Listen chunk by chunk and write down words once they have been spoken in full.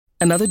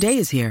Another day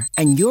is here,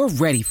 and you're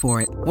ready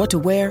for it. What to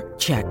wear?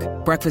 Check.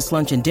 Breakfast,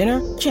 lunch, and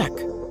dinner? Check.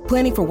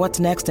 Planning for what's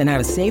next and how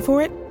to save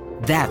for it?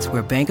 That's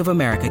where Bank of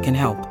America can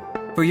help.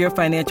 For your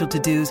financial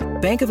to-dos,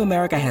 Bank of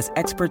America has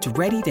experts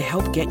ready to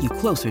help get you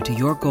closer to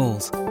your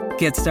goals.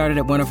 Get started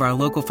at one of our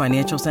local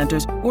financial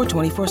centers or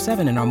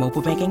 24/7 in our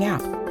mobile banking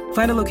app.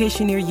 Find a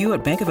location near you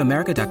at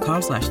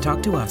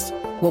bankofamerica.com/talktous.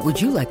 What would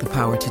you like the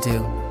power to do?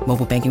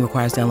 Mobile banking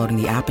requires downloading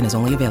the app and is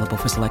only available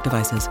for select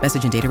devices.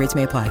 Message and data rates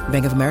may apply.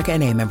 Bank of America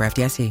N.A., member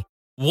FDIC.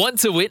 Want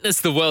to witness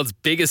the world's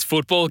biggest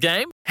football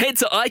game? Head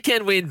to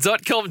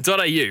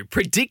iCanWin.com.au,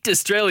 predict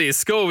Australia's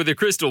score with a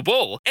crystal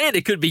ball, and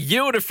it could be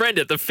you and a friend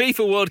at the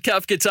FIFA World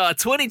Cup Qatar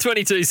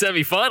 2022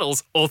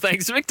 semi-finals, all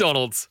thanks to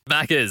McDonald's.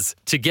 Maccas,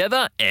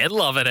 together and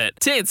loving it.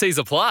 TNCs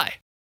apply.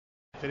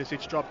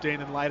 Fedicic dropped in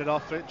and laid it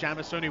off for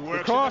Jamison, who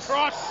works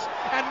across,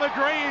 and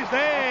McGree is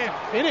there.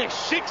 Finish.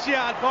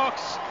 6-yard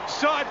box,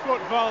 side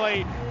foot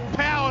volley,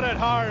 powered at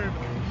home.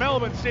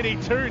 Melbourne City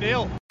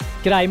 2-0.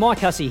 G'day, Mike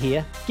Hussey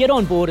here. Get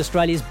on board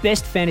Australia's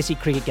best fantasy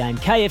cricket game,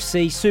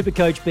 KFC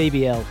Supercoach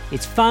BBL.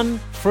 It's fun,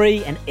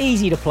 free and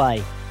easy to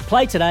play.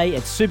 Play today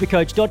at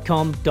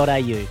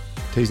supercoach.com.au.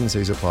 T's and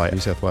C's apply. New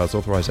South Wales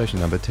authorisation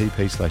number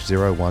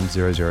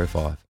TP/01005.